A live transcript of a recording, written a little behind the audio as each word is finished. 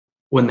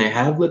when they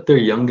have let their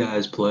young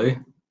guys play,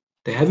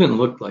 they haven't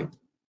looked like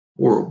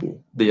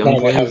horrible. The young No, they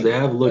players, haven't. they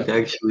have Yeah. looked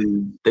actually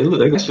they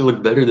actually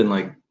look better than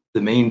like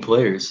the main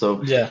players.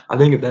 So Yeah. I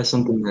think if that's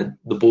something that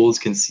the Bulls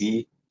can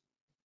see,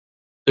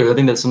 or I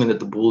think that's something that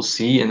the Bulls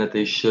see and that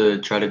they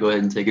should try to go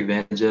ahead and take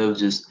advantage of.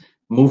 Just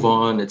move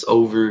on. It's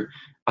over.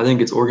 I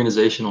think it's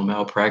organizational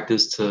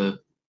malpractice to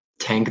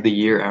tank the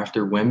year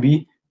after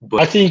Wemby,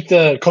 but I think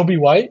the Kobe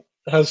White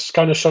has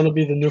kind of shown to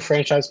be the new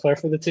franchise player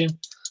for the team.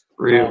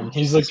 real, He's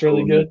he's looked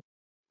really cool. good.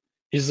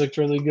 He's looked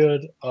really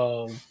good.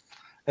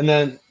 And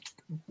then,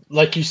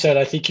 like you said,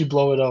 I think you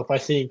blow it up.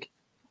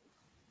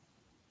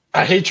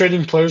 I hate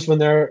trading players when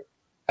they're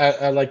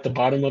at like the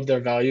bottom of their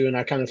value, and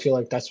I kind of feel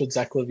like that's what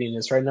Zach LaVine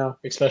is right now,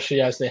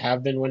 especially as they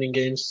have been winning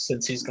games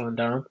since he's gone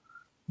down.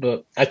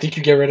 But I think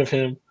you get rid of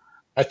him.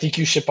 I think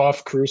you ship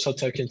off Caruso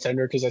to a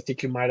contender because I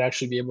think you might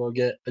actually be able to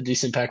get a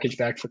decent package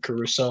back for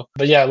Caruso.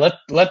 But yeah,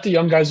 let the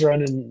young guys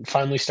run and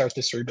finally start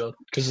this rebuild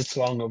because it's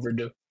long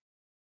overdue.